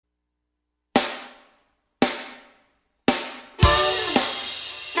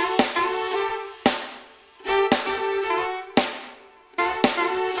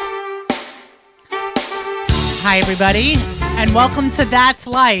Hi, everybody, and welcome to That's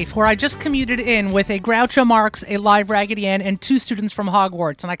Life, where I just commuted in with a Groucho Marx, a live Raggedy Ann, and 2 students from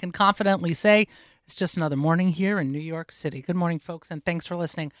Hogwarts, and I can confidently say it's just another morning here in New York City. Good morning, folks, and thanks for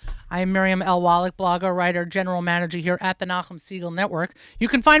listening. I am Miriam L. Wallach, blogger, writer, general manager here at the Nachum Segal Network. You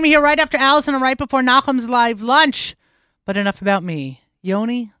can find me here right after Allison and right before Nachum's live lunch. But enough about me.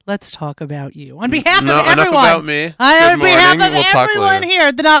 Yoni, let's talk about you. On behalf of everyone. Enough about me. On behalf of We'll everyone here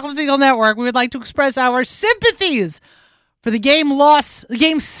at the Nachum Segal Network, we would like to express our sympathies for the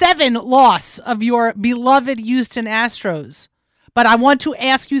Game 7 loss of your beloved Houston Astros. But I want to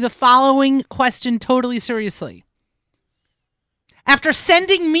ask you the following question totally seriously. After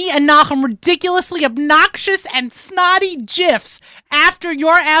sending me and Nachum ridiculously obnoxious and snotty GIFs after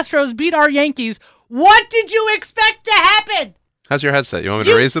your Astros beat our Yankees, what did you expect to happen? How's your headset? You want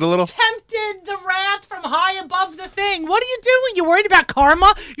me to raise it a little? Tempted the wrath from high above the thing. What are you doing? You worried about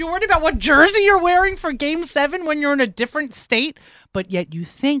karma? You worried about what jersey you're wearing for Game 7 when you're in a different state? But yet you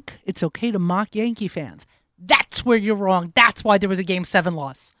think it's okay to mock Yankee fans. That's where you're wrong. That's why there was a Game 7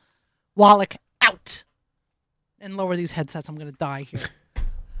 loss. Wallach out. And lower these headsets. I'm going to die here.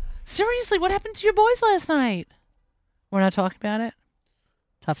 Seriously, what happened to your boys last night? We're not talking about it?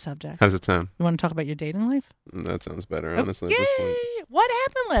 Tough subject. How does it sound? You want to talk about your dating life? That sounds better, honestly. Okay. At this point. What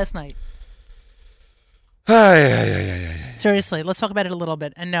happened last night? Seriously, let's talk about it a little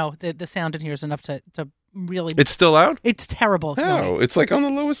bit. And no, the sound in here is enough to really... It's still loud? It's terrible. How? Yoni. It's like on the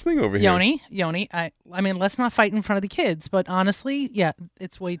lowest thing over here. Yoni, I mean, let's not fight in front of the kids, but honestly, yeah,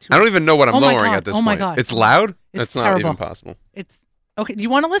 it's way too... I don't even know what I'm lowering at this point. Oh, my God. It's loud? It's That's not terrible. even possible. It's... Okay, do you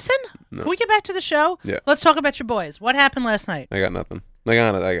want to listen? No. Can we get back to the show? Yeah. Let's talk about your boys. What happened last night? I got nothing. I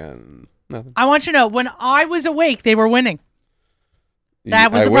got nothing. I want you to know, when I was awake, they were winning.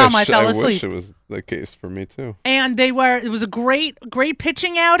 That was the problem. I fell asleep. I wish it was the case for me, too. And it was a great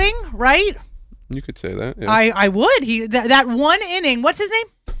pitching outing, right? You could say that, yeah. I would. That one inning, what's his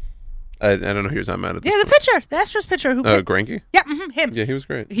name? I don't know who you're talking about. Yeah, the pitcher, the Astros pitcher. Greinke? Yeah, him. Yeah, he was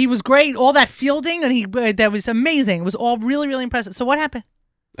great. He was great. All that fielding, and that was amazing. It was all really, really impressive. So what happened?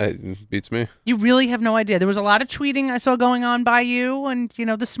 It beats me. You really have no idea. There was a lot of tweeting I saw going on by you and,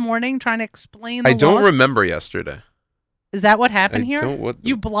 this morning trying to explain the I don't loss. remember yesterday. Is that what happened here? Don't.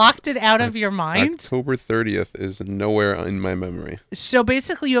 You blocked it out of your mind? October 30th is nowhere in my memory. So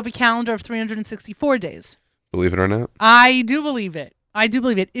basically you have a calendar of 364 days. Believe it or not. I do believe it.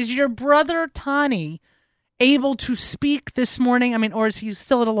 Is your brother Tani able to speak this morning? I mean, or is he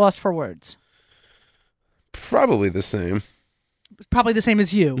still at a loss for words? Probably the same. Probably the same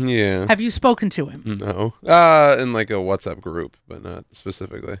as you. Yeah. Have you spoken to him? No. In like a WhatsApp group, but not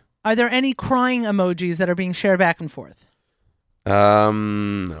specifically. Are there any crying emojis that are being shared back and forth?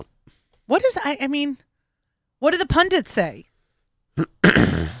 No. What do the pundits say?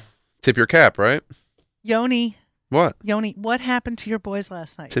 Tip your cap, right? Yoni. What? Yoni, what happened to your boys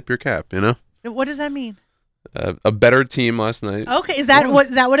last night? Tip your cap, you know? What does that mean? A better team last night. Okay, is that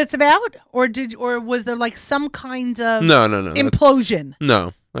what it's about? Or was there like some kind of No, implosion?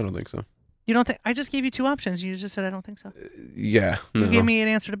 No, I don't think so. You don't think? I just gave you 2 options. You just said I don't think so. Yeah, no. You gave me an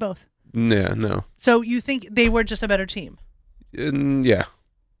answer to both. Yeah, no. So you think they were just a better team? Yeah.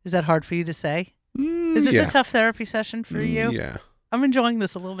 Is that hard for you to say? Is this a tough therapy session for you? Yeah. I'm enjoying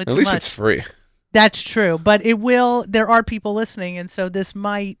this a little bit At too least much. it's free. That's true, but there are people listening, and so this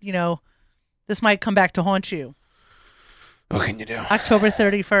might come back to haunt you. What can you do? October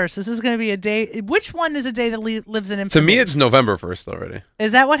 31st. This is going to be a day. Which one is a day that lives in infamy? To me, it's November 1st already.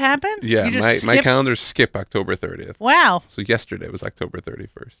 Is that what happened? Yeah, You just my skipped- calendar skipped October 30th. Wow, So yesterday was October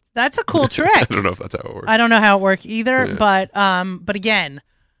 31st. that's a cool trick. I don't know if that's how it works. I don't know how it worked either, Yeah. but again,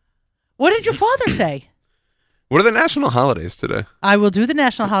 what did your father say? What are the national holidays today? I will do the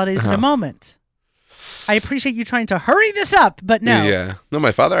national holidays in a moment. I appreciate you trying to hurry this up, but no. Yeah. No,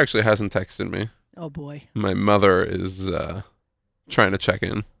 my father actually hasn't texted me. Oh boy. My mother is trying to check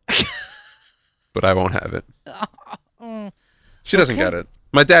in. But I won't have it. She doesn't get it.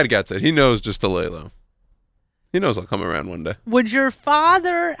 My dad gets it. He knows just to lay low. He knows I'll come around one day. Would your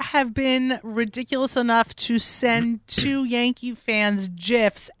father have been ridiculous enough to send 2 Yankee fans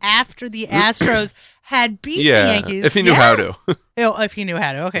GIFs after the Astros had beat the Yankees? If he knew how to. Oh, if he knew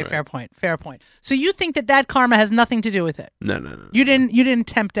how to. Okay, right. Fair point. So you think that karma has nothing to do with it? No. You didn't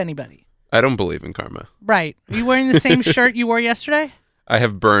tempt anybody. I don't believe in karma. Right. Are you wearing the same shirt you wore yesterday? I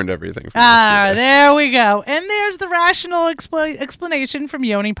have burned everything from yesterday. There we go. And there's the rational explanation from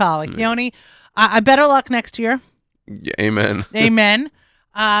Yoni Pollock. Yoni, better luck next year. Yeah, amen. Amen.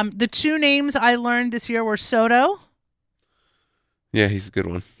 The 2 names I learned this year were Soto. Yeah, he's a good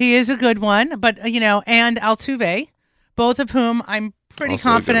one. He is a good one, but and Altuve, both of whom I'm pretty Also a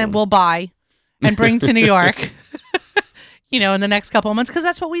good confident one. will buy and bring to New York, in the next couple of months, because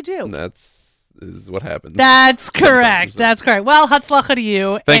that's what we do. Is what happens. That's correct. That's correct. Well, Hatzlacha to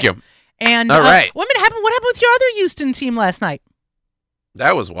you. Thank you. And all right. What happened with your other Houston team last night?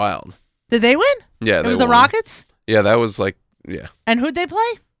 That was wild. Did they win? Yeah, it was the Rockets? Yeah, that was yeah. And who'd they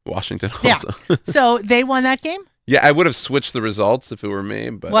play? Washington also. Yeah. So they won that game? Yeah, I would have switched the results if it were me,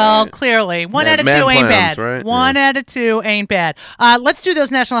 but clearly. One out of two ain't bad. Right? One out of two ain't bad. Let's do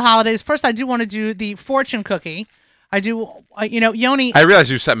those national holidays. First, I do want to do the fortune cookie. I do, Yoni. I realize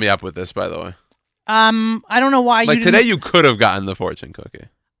you set me up with this, by the way. I don't know why today you could have gotten the fortune cookie.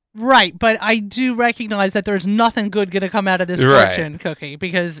 Right, but I do recognize that there's nothing good going to come out of this fortune cookie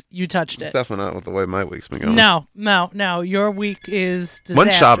because you touched it. It's definitely not the way my week's been going. No. Your week is disastrous.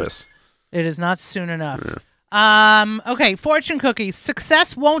 When's Shabbos? It is not soon enough. Yeah. Okay, fortune cookie.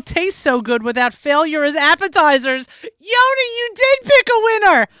 Success won't taste so good without failure as appetizers. Yoni, you did pick a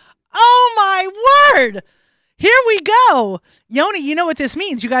winner. Oh, my word. Here we go. Yoni, you know what this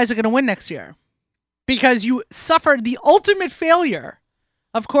means. You guys are going to win next year because you suffered the ultimate failure.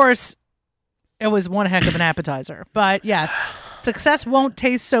 Of course, it was one heck of an appetizer. But yes, success won't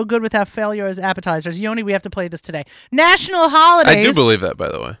taste so good without failure as appetizers. Yoni, we have to play this today. National holidays. I do believe that, by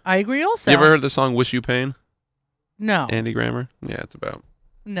the way. I agree also. You ever heard the song Wish You Pain? No. Andy Grammer? Yeah, it's about.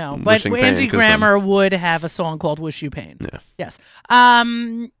 No, but Andy Grammer would have a song called Wish You Pain. Yeah. Yes.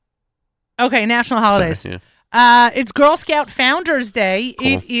 Okay, national holidays. Sorry, yeah. It's Girl Scout Founders Day. Cool.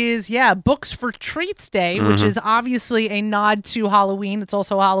 It is, Books for Treats Day, which is obviously a nod to Halloween. It's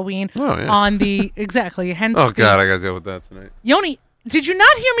also Halloween on the, exactly. Hence God, I got to deal with that tonight. Yoni, did you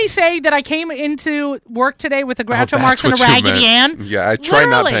not hear me say that I came into work today with a Groucho Marx and a Raggedy Ann? Yeah, I tried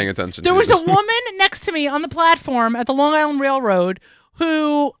not paying attention. There was a woman next to me on the platform at the Long Island Railroad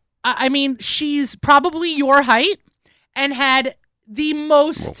who, she's probably your height and had the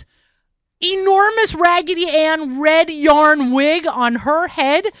most enormous Raggedy Ann red yarn wig on her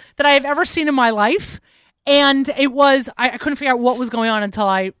head that I have ever seen in my life. And it was, I couldn't figure out what was going on until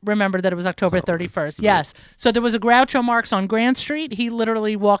I remembered that it was October 31st. Yes. So there was a Groucho Marx on Grand Street. He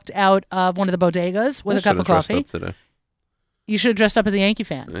literally walked out of one of the bodegas with a cup of coffee. Up today. You should have dressed up as a Yankee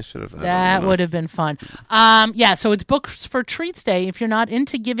fan. I should have. That would have been fun. So it's Books for Treats Day. If you're not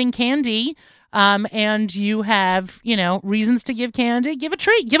into giving candy and you have, reasons to give candy, give a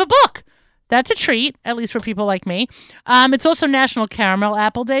treat, give a book. That's a treat, at least for people like me. It's also National Caramel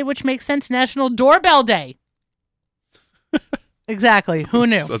Apple Day, which makes sense. National Doorbell Day. Exactly. Who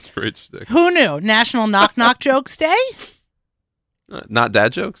knew? Such great shtick. Who knew? National Knock Knock Jokes Day? Not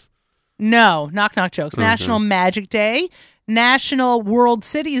dad jokes? No, knock knock jokes. Okay. National Magic Day. National World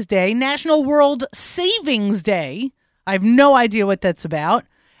Cities Day. National World Savings Day. I have no idea what that's about.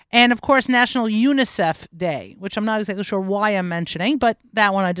 And, of course, National UNICEF Day, which I'm not exactly sure why I'm mentioning, but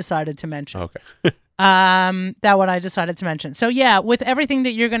that one I decided to mention. Okay. That one I decided to mention. So, with everything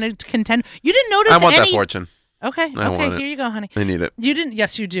that you're going to contend, you didn't notice I want that fortune. Okay, here you go, honey. I need it. You didn't?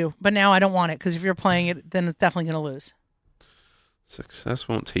 Yes, you do. But now I don't want it because if you're playing it, then it's definitely going to lose. Success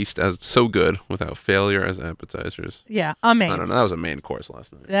won't taste as so good without failure as appetizers. Yeah, a main. I don't know. That was a main course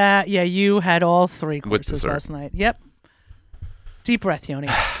last night. You had all three courses last night. Yep. Deep breath, Yoni.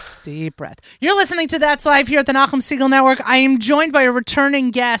 Deep breath. You're listening to That's Live here at the Nachum Segal Network. I am joined by a returning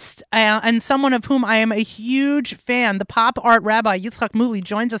guest and someone of whom I am a huge fan. The pop art rabbi, Yitzchak Muli,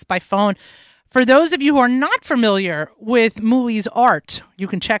 joins us by phone. For those of you who are not familiar with Muli's art, you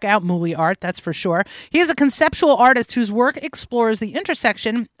can check out Muli art, that's for sure. He is a conceptual artist whose work explores the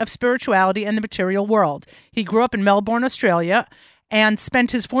intersection of spirituality and the material world. He grew up in Melbourne, Australia, and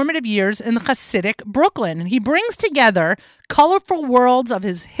spent his formative years in Hasidic Brooklyn. And he brings together colorful worlds of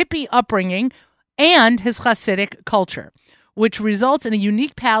his hippie upbringing and his Hasidic culture, which results in a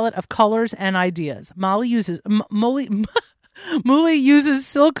unique palette of colors and ideas. Muli uses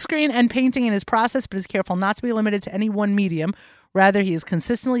silkscreen and painting in his process, but is careful not to be limited to any one medium. Rather, he is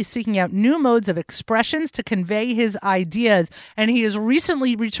consistently seeking out new modes of expressions to convey his ideas. And he has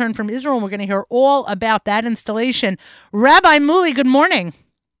recently returned from Israel, and we're going to hear all about that installation. Rabbi Muli, good morning.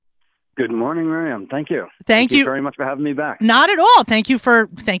 Good morning, Miriam. Thank you. Thank you very much for having me back. Not at all. Thank you for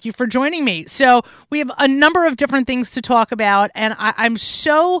joining me. So we have a number of different things to talk about, and I'm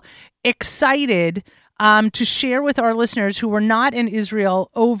so excited to share with our listeners who were not in Israel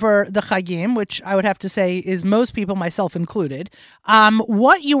over the Chagim, which I would have to say is most people, myself included,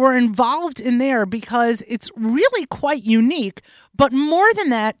 what you were involved in there, because it's really quite unique. But more than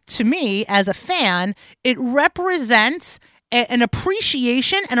that, to me, as a fan, it represents an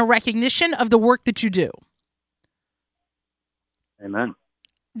appreciation and a recognition of the work that you do. Amen.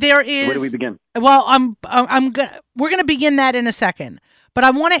 There is. So where do we begin? Well, we're going to begin that in a second. But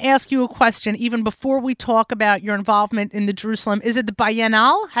I want to ask you a question even before we talk about your involvement in the Jerusalem. Is it the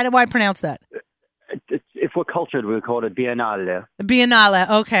Biennale? How do I pronounce that? If we're cultured, we call it Biennale. Biennale,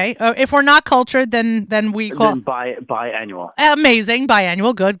 okay. If we're not cultured, then we call Then biannual. Amazing,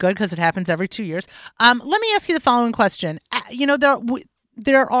 biannual. Good, because it happens every 2 years. Let me ask you the following question.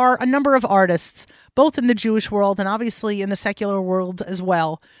 There are a number of artists, both in the Jewish world and obviously in the secular world as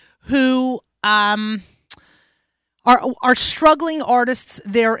well, who are struggling artists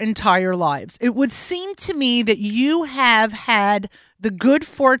their entire lives. It would seem to me that you have had the good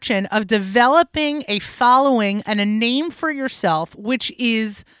fortune of developing a following and a name for yourself, which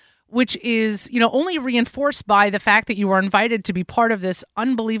is only reinforced by the fact that you were invited to be part of this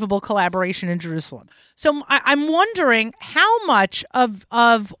unbelievable collaboration in Jerusalem. So I'm wondering how much of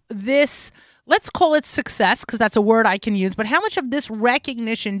this, let's call it success, because that's a word I can use, but how much of this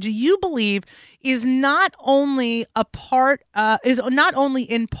recognition do you believe is not only in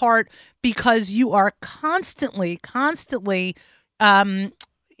part because you are constantly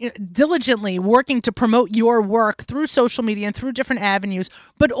diligently working to promote your work through social media and through different avenues,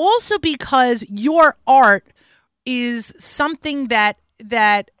 but also because your art is something that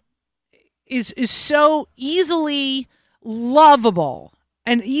is so easily lovable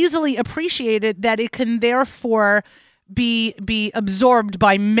and easily appreciated that it can therefore be absorbed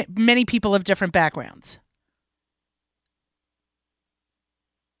by many people of different backgrounds.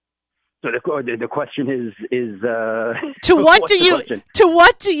 So the question is to what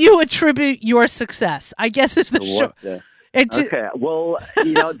do you attribute your success? I guess is the short. Okay. Well,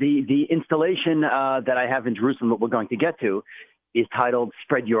 the installation that I have in Jerusalem that we're going to get to is titled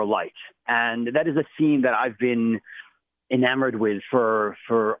 "Spread Your Light," and that is a theme that I've been enamored with for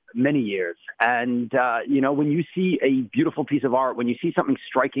many years. And when you see a beautiful piece of art, when you see something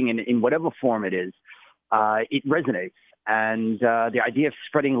striking in whatever form it is, it resonates. And the idea of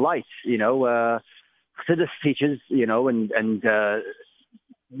spreading light, Chassidus teaches,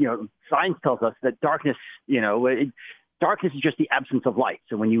 science tells us that darkness, darkness is just the absence of light.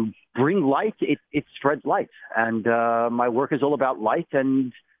 So when you bring light, it spreads light. And my work is all about light,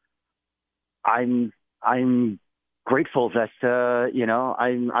 and I'm grateful that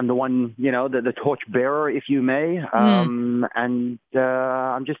I'm the one, the torch bearer, if you may, and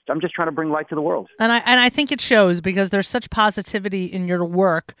I'm just trying to bring light to the world. And I think it shows, because there's such positivity in your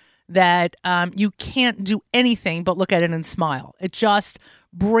work that you can't do anything but look at it and smile. It just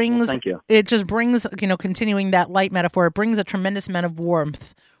brings. Thank you. It just brings, continuing that light metaphor, it brings a tremendous amount of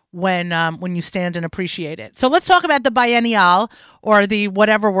warmth when you stand and appreciate it. So let's talk about the biennial, or the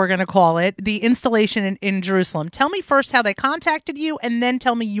whatever we're going to call it, the installation in Jerusalem. Tell me first how they contacted you, and then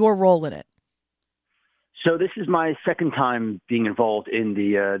tell me your role in it. So this is my second time being involved in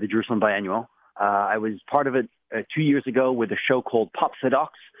the Jerusalem Biennial. I was part of it 2 years ago with a show called Pop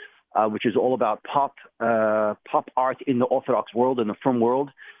Orthodox, which is all about pop art in the Orthodox world, in the frum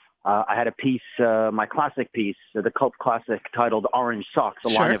world. I had a piece, my classic piece, the cult classic titled Orange Socks, a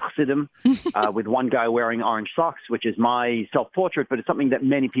line of Chassidim, with one guy wearing orange socks, which is my self-portrait, but it's something that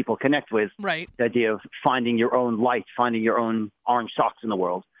many people connect with. Right. The idea of finding your own light, finding your own orange socks in the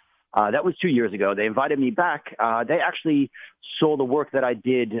world. That was 2 years ago. They invited me back. They actually saw the work that I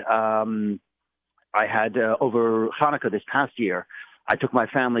did. I had over Hanukkah this past year. I took my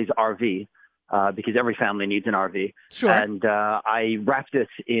family's RV. Because every family needs an RV. Sure. And I wrapped it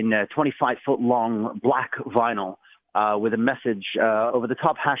in 25-foot-long black vinyl with a message over the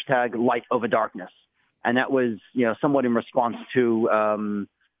top, hashtag Light Over Darkness. And that was, somewhat in response to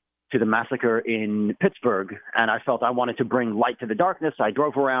the massacre in Pittsburgh. And I felt I wanted to bring light to the darkness. I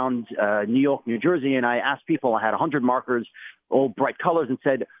drove around New York, New Jersey, and I asked people, I had 100 markers, all bright colors, and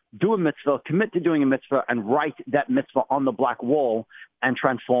said, do a mitzvah, commit to doing a mitzvah, and write that mitzvah on the black wall and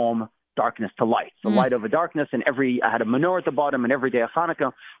transform darkness to light. So light over darkness, and I had a menorah at the bottom, and every day of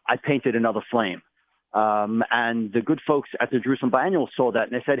Hanukkah, I painted another flame. And the good folks at the Jerusalem Biennial saw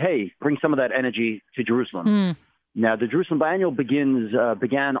that, and they said, hey, bring some of that energy to Jerusalem. Now, the Jerusalem Biennial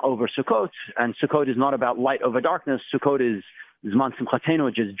began over Sukkot, and Sukkot is not about light over darkness. Sukkot is Zman Simchatenu,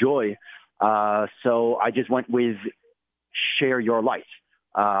 which is joy. So I just went with share your light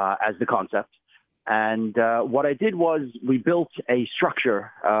as the concept. And what I did was we built a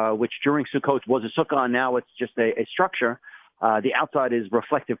structure, which during Sukkot was a sukkah, and now it's just a structure. The outside is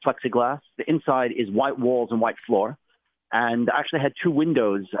reflective plexiglass. The inside is white walls and white floor. And I actually had two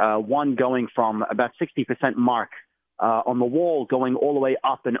windows, one going from about 60% mark on the wall, going all the way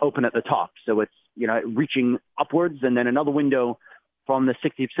up and open at the top. So it's, reaching upwards, and then another window from the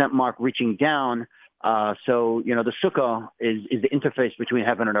 60% mark reaching down. So, the sukkah is the interface between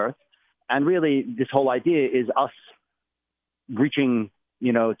heaven and earth. And really, this whole idea is us reaching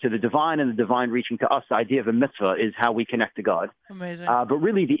to the divine and the divine reaching to us. The idea of a mitzvah is how we connect to God. Amazing. But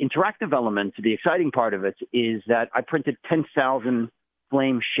really the interactive element, the exciting part of it is that I printed 10,000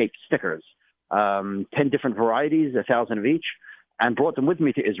 flame-shaped stickers, 10 different varieties, 1,000 of each, and brought them with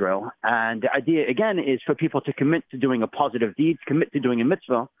me to Israel. And the idea, again, is for people to commit to doing a positive deed, commit to doing a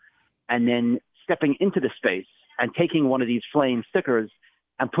mitzvah, and then stepping into the space and taking one of these flame stickers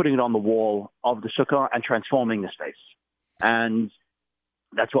and putting it on the wall of the sukkah and transforming the space. And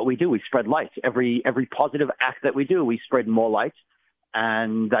that's what we do. We spread light. Every positive act that we do, we spread more light.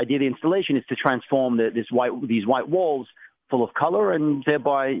 And the idea of the installation is to transform these white walls full of color, and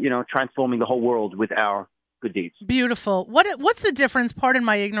thereby, transforming the whole world with our good deeds. Beautiful. What's the difference, pardon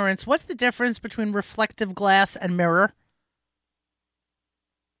my ignorance, what's the difference between reflective glass and mirror?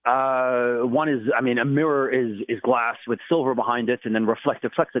 One is, a mirror is glass with silver behind it, and then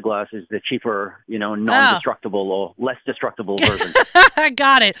reflective plexiglass is the cheaper, non-destructible or less destructible version. I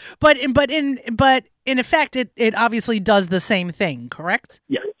got it. But in effect, it obviously does the same thing, correct?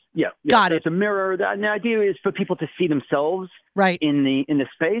 Yeah. Got it. It's a mirror. The idea is for people to see themselves right in the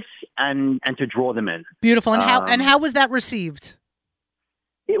space and to draw them in. Beautiful. And how was that received?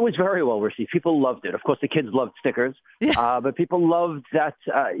 It was very well received. People loved it. Of course, the kids loved stickers, but people loved that.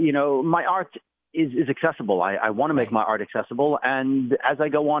 My art is accessible. I want to make my art accessible, and as I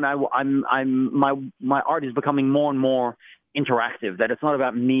go on, my art is becoming more and more interactive. That it's not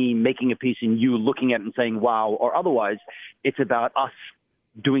about me making a piece and you looking at it and saying wow or otherwise. It's about us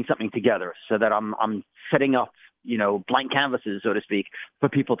doing something together. So that I'm setting up blank canvases, so to speak, for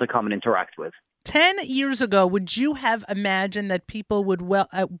people to come and interact with. 10 years ago, would you have imagined that people would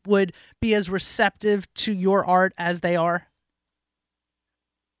be as receptive to your art as they are?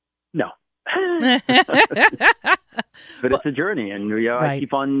 No. But it's a journey, and I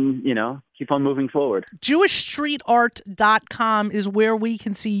keep on moving forward. JewishStreetArt.com is where we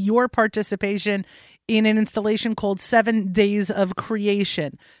can see your participation in an installation called 7 Days of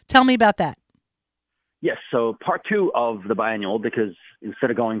Creation. Tell me about that. Yes, so part 2 of the biannual, because instead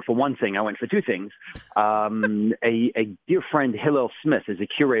of going for one thing, I went for 2 things. A dear friend, Hillel Smith, is a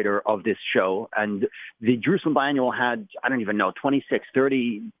curator of this show, and the Jerusalem Biannual had, 26,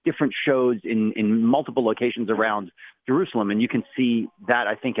 30 different shows in multiple locations around Jerusalem, and you can see that,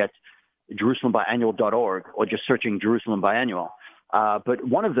 I think, at jerusalembiannual.org, or just searching Jerusalem Biannual. But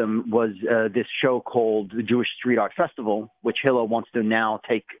one of them was this show called the Jewish Street Art Festival, which Hillel wants to now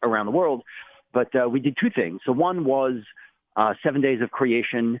take around the world. But we did 2 things. So one was 7 Days of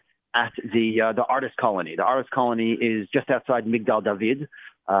Creation at the Artist Colony. The Artist Colony is just outside Migdal David.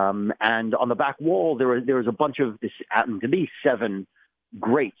 And on the back wall, there was a bunch of, this happened to be 7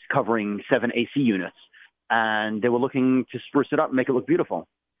 grates covering 7 AC units. And they were looking to spruce it up and make it look beautiful.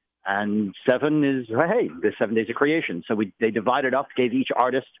 And 7 is, hey, there's 7 Days of Creation. So they divided up, gave each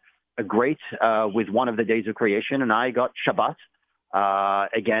artist a grate with one of the days of creation. And I got Shabbat.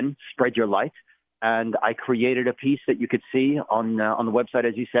 Again, spread your light. And I created a piece that you could see on the website,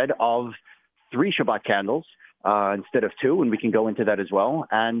 as you said, of 3 Shabbat candles instead of 2, and we can go into that as well.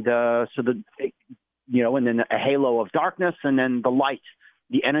 And and then a halo of darkness, and then the light,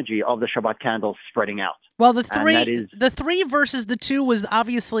 the energy of the Shabbat candles spreading out. Well, the 3 versus the 2 was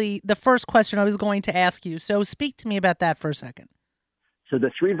obviously the first question I was going to ask you. So speak to me about that for a second. So the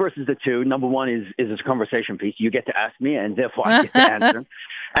 3 versus the 2, number 1 is a conversation piece. You get to ask me, and therefore I get to answer.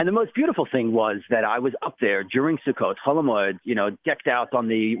 And the most beautiful thing was that I was up there during Sukkot, Chol Hamoed, decked out on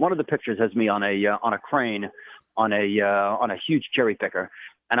one of the pictures has me on a crane, on a huge cherry picker.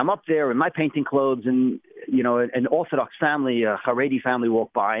 And I'm up there in my painting clothes, and, an Orthodox family, a Haredi family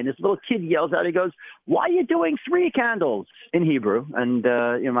walked by, and this little kid yells out, he goes, "Why are you doing 3 candles?" in Hebrew. And,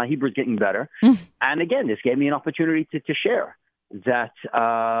 my Hebrew's getting better. And again, this gave me an opportunity to share that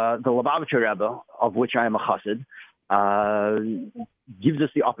the Lubavitcher Rebbe, of which I am a chassid, gives us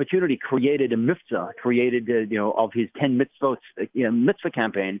the opportunity, created a mitzvah, of his 10 mitzvot, mitzvah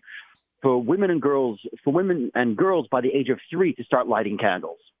campaign for women and girls by the age of 3 to start lighting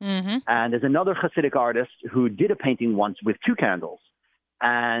candles. Mm-hmm. And there's another Hasidic artist who did a painting once with 2 candles.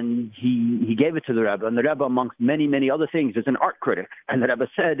 And he gave it to the Rebbe, and the Rebbe, amongst many, many other things, is an art critic. And the Rebbe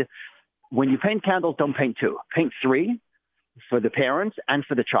said, when you paint candles, don't paint 2. Paint 3 for the parents and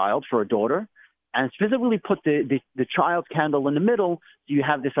for the child, for a daughter, and specifically put the child's candle in the middle. So you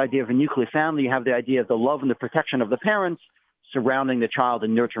have this idea of a nuclear family. You have the idea of the love and the protection of the parents surrounding the child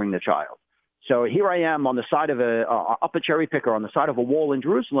and nurturing the child. So here I am on the side of up a cherry picker on the side of a wall in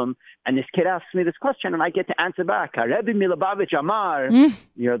Jerusalem, and this kid asks me this question, and I get to answer back. Rebbe Milubavitch Amar, the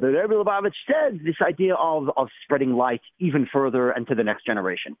Rebbe Milubavitch said this idea of spreading light even further and to the next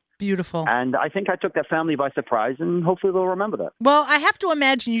generation. Beautiful. And I think I took that family by surprise, and hopefully they'll remember that. Well, I have to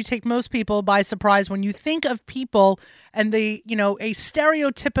imagine you take most people by surprise when you think of people and a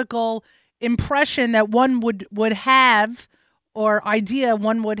stereotypical impression that one would have, or idea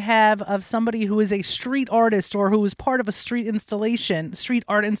one would have, of somebody who is a street artist or who is part of a street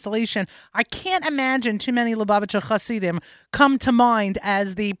art installation. I can't imagine too many Lubavitcher Hasidim come to mind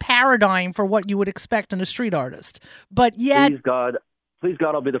as the paradigm for what you would expect in a street artist. But yet, please God,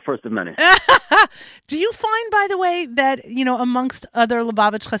 I'll be the first of many. Do you find, by the way, that amongst other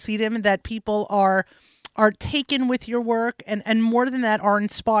Lubavitch Hasidim that people are taken with your work and more than that are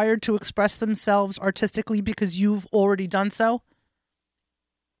inspired to express themselves artistically because you've already done so?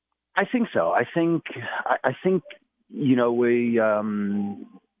 I think so. I think we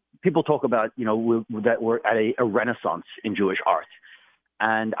people talk about that we're at a renaissance in Jewish art,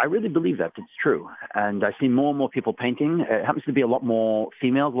 and I really believe that it's true. And I see more and more people painting. It happens to be a lot more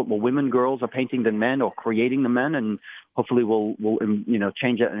females, a lot more women, girls are painting than men, or creating the men, and hopefully we'll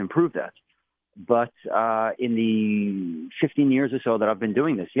change that and improve that. But in the 15 years or so that I've been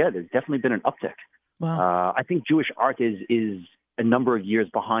doing this, there's definitely been an uptick. Wow. I think Jewish art is a number of years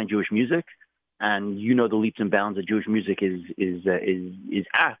behind Jewish music, and the leaps and bounds that Jewish music is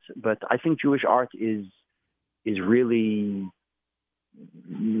at. But I think Jewish art is really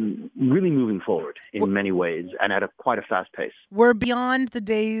moving forward in many ways and at quite a fast pace. We're beyond the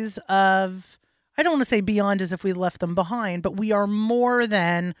days of, I don't want to say beyond as if we left them behind, but we are more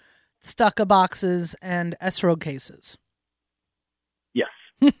than stucco boxes and esrog cases. Yes.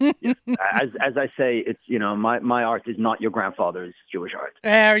 Yes. As I say, it's my art is not your grandfather's Jewish art.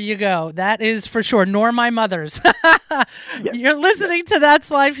 There you go. That is for sure. Nor my mother's. Yes. You're listening to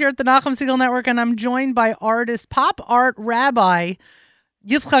That's Life here at the Nachum Segal Network, and I'm joined by pop art rabbi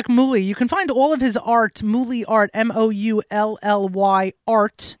Yitzchak Muli. You can find all of his art, Muli Art, MOULLY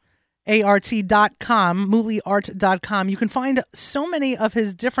Art. ART.com, muliart.com. You can find so many of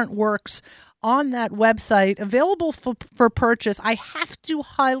his different works on that website, available for purchase. I have to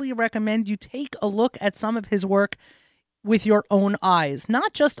highly recommend you take a look at some of his work with your own eyes,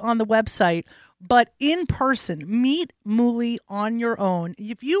 not just on the website, but in person. Meet Muli on your own.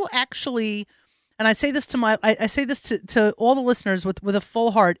 If you actually, and I say this to all the listeners with a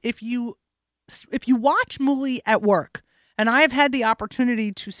full heart, if you watch Muli at work, and I have had the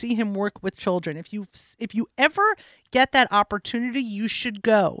opportunity to see him work with children. If you ever get that opportunity, you should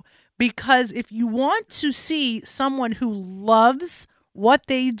go. Because if you want to see someone who loves what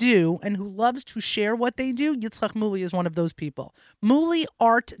they do and who loves to share what they do, Yitzchak Muli is one of those people.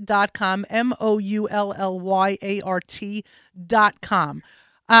 Muliart.com, MOULLYART.com.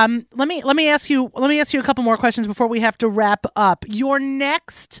 Let me ask you a couple more questions before we have to wrap up. Your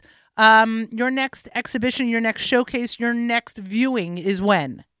next exhibition, your next showcase, your next viewing is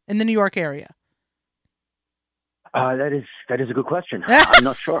when in the New York area? That is a good question. I'm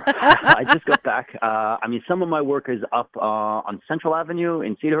not sure. I just got back. Some of my work is up on Central Avenue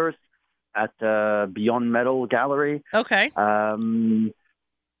in Cedarhurst at Beyond Metal Gallery. Okay. I'm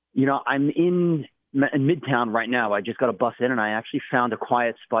in Midtown right now. I just got a bus in, and I actually found a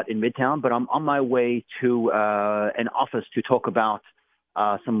quiet spot in Midtown. But I'm on my way to an office to talk about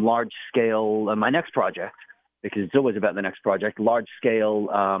some large-scale, my next project, because it's always about the next project, large-scale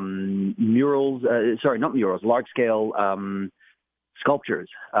large-scale sculptures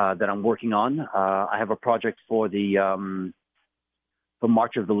that I'm working on. I have a project for the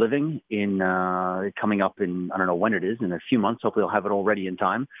March of the Living coming up in, I don't know when it is, in a few months. Hopefully I'll have it all ready in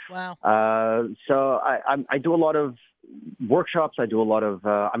time. Wow. So I do a lot of workshops. I do a lot of,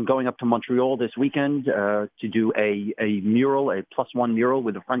 I'm going up to Montreal this weekend to do a mural, a +1 mural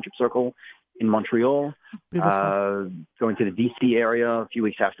with the Friendship Circle in Montreal. Beautiful. Going to the DC area a few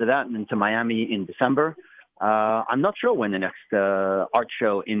weeks after that, and then to Miami in December. I'm not sure when the next art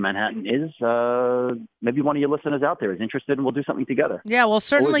show in Manhattan is. Maybe one of your listeners out there is interested, and we'll do something together. Yeah, well,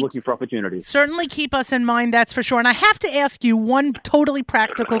 certainly. Always looking for opportunities. Certainly keep us in mind, that's for sure. And I have to ask you one totally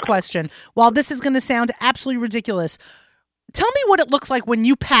practical question. While this is going to sound absolutely ridiculous, tell me what it looks like when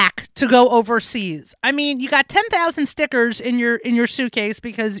you pack to go overseas. I mean, you got 10,000 stickers in your suitcase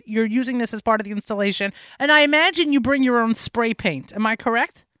because you're using this as part of the installation, and I imagine you bring your own spray paint. Am I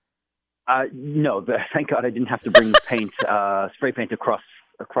correct? No, thank God I didn't have to bring spray paint across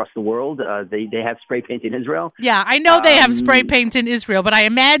across the world. They have spray paint in Israel. Yeah, I know they have spray paint in Israel, but I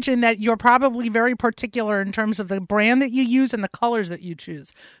imagine that you're probably very particular in terms of the brand that you use and the colors that you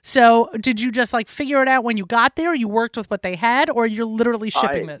choose. So did you just like figure it out when you got there? You worked with what they had, or you're literally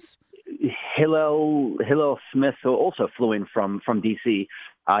shipping this? Hillel Smith also flew in from DC.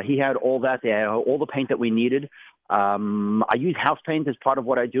 He had all that. They had all the paint that we needed. I use house paint as part of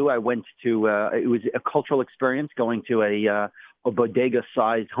what I do. I went to it was a cultural experience going to a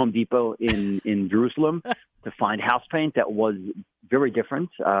bodega-sized Home Depot in Jerusalem to find house paint that was very different.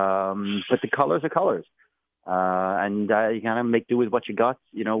 But the colors are colors, and you kind of make do with what you got.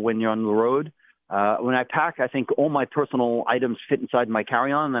 When you're on the road. When I pack, I think all my personal items fit inside my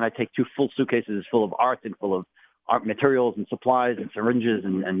carry-on, and then I take 2 full suitcases full of art and full of art materials and supplies and syringes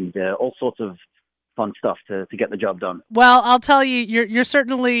and all sorts of fun stuff to get the job done. Well, I'll tell you, you're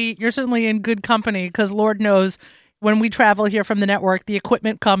certainly in good company, because Lord knows when we travel here from the network, the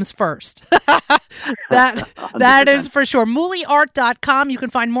equipment comes first. that is for sure. MuliArt.com. You can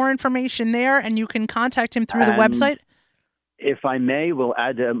find more information there, and you can contact him through the website. If I may, we'll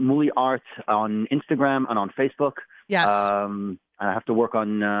add Muli Art on Instagram and on Facebook. Yes. I have to work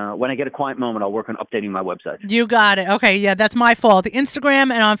on, when I get a quiet moment, I'll work on updating my website. You got it. Okay, yeah, that's my fault. The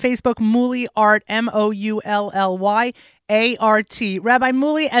Instagram and on Facebook, Muli Art, MOULLYART. Rabbi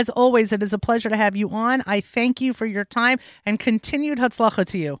Muli, as always, it is a pleasure to have you on. I thank you for your time, and continued Hatzlacha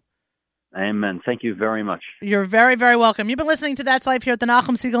to you. Amen. Thank you very much. You're very, very welcome. You've been listening to That's Life here at the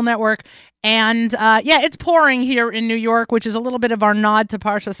Nachum Segal Network. And it's pouring here in New York, which is a little bit of our nod to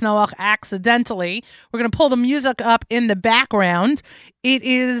Parshas Noach accidentally. We're going to pull the music up in the background. It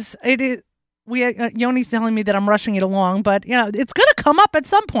is. Yoni's telling me that I'm rushing it along, but it's going to come up at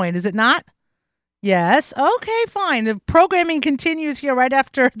some point, is it not? Yes. Okay, fine. The programming continues here right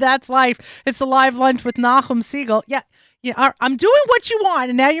after That's Life. It's the live lunch with Nachum Segal. Yeah. Yeah, I'm doing what you want,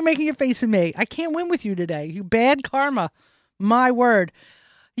 and now you're making a face at me. I can't win with you today. You bad karma. My word.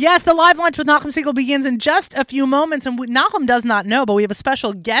 Yes, the live lunch with Nachum Segal begins in just a few moments, and Nachum does not know, but we have a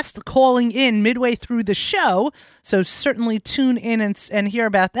special guest calling in midway through the show, so certainly tune in and hear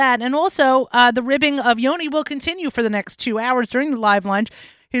about that. And also, the ribbing of Yoni will continue for the next 2 hours during the live lunch.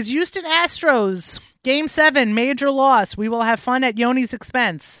 His Houston Astros, Game 7, major loss. We will have fun at Yoni's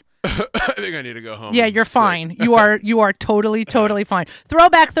expense. I think I need to go home. Yeah, you're fine. You are totally fine.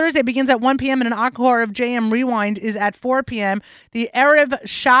 Throwback Thursday begins at 1 p.m. and an encore of JM Rewind is at 4 p.m. The Erev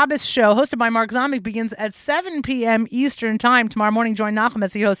Shabbos show, hosted by Mark Zomick, begins at 7 p.m. Eastern Time. Tomorrow morning, join Nachum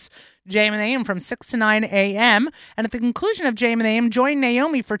as he hosts JM and AM from 6 to 9 a.m. And at the conclusion of JM and AM, join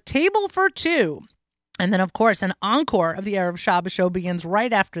Naomi for Table for Two. And then, of course, an encore of the Erev Shabbos show begins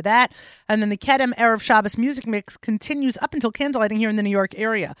right after that. And then the Kedem Erev Shabbos music mix continues up until candlelighting here in the New York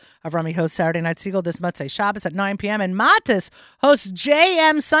area. Avrami hosts Saturday Night Segal this Motzei Shabbos at 9 p.m. And Matis hosts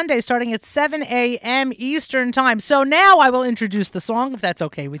JM Sunday starting at 7 a.m. Eastern Time. So now I will introduce the song, if that's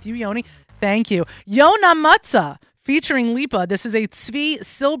okay with you, Yoni. Thank you. Yona Matzah, featuring Lipa. This is a Tzvi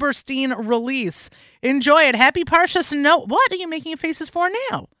Silberstein release. Enjoy it. Happy Parshas Noach. What are you making faces for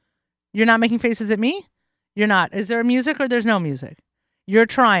now? You're not making faces at me? You're not. Is there music or there's no music? You're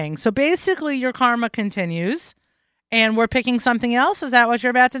trying. So basically your karma continues and we're picking something else. Is that what you're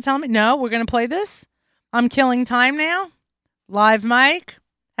about to tell me? No, we're going to play this. I'm killing time now. Live mic.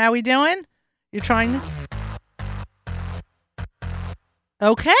 How we doing? You're trying to...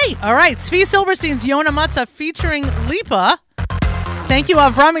 Okay. All right. Tzvi Silberstein's Yona Matzah featuring Lipa. Thank you,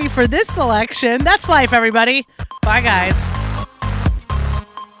 Avrami, for this selection. That's life, everybody. Bye, guys.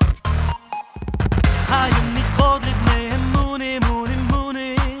 Hayim mich bod livnehem munim, munim,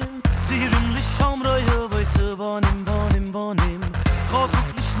 munim Zirim lishom royo voice vonim, vonim, vonim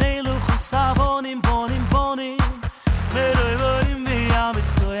Chokuk lishnei luchus avonim, vonim, vonim Meroi vonim v'yam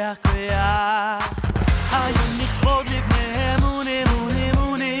etz koyach, koyach Hayim mich bod livnehem munim, munim,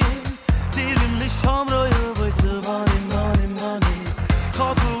 munim Zirim lishom royo voice vonim, vonim, vonim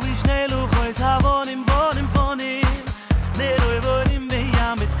Chokuk lishnei luchus avonim, vonim, vonim Meroi vonim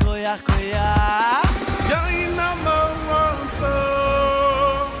v'yam etz koyach, koyach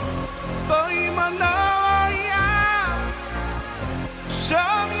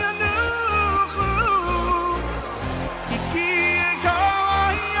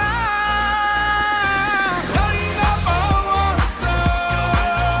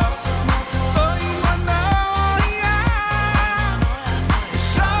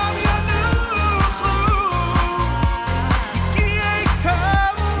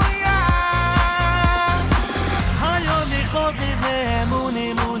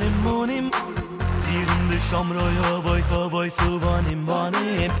Shomroyo boy so vonim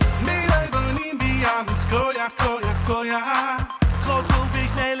vonim Mirai vonim biyam it's koya koya koya Chokuk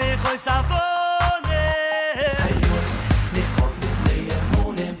bich khoi savone ayoy nich pot le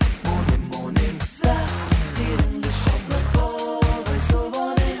monem monem monem za in le shop ko vai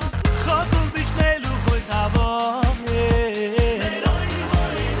savone khakul bich ne lu khoi savone neroi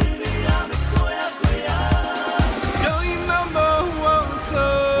voi mi am koya koya yo number one so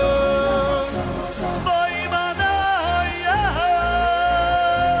boy manaya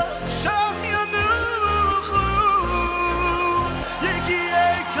sham you know yeki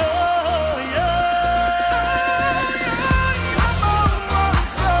koya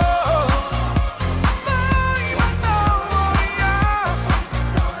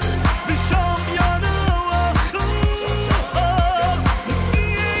bisham yanu akhu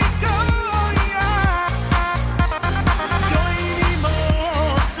yoini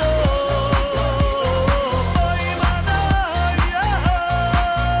mozo boy manaya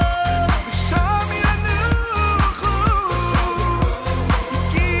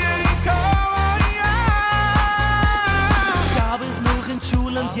Shabbos noch in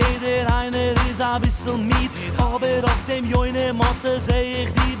Schule und jeder einer ist ein bisschen miet. Aber auf dem joine Matze seh ich,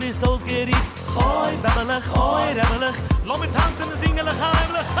 die bist ausgeriet. Oi, rebelig, lass mich tanzen und singen,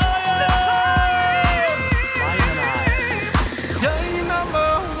 heimlich, oi, oi.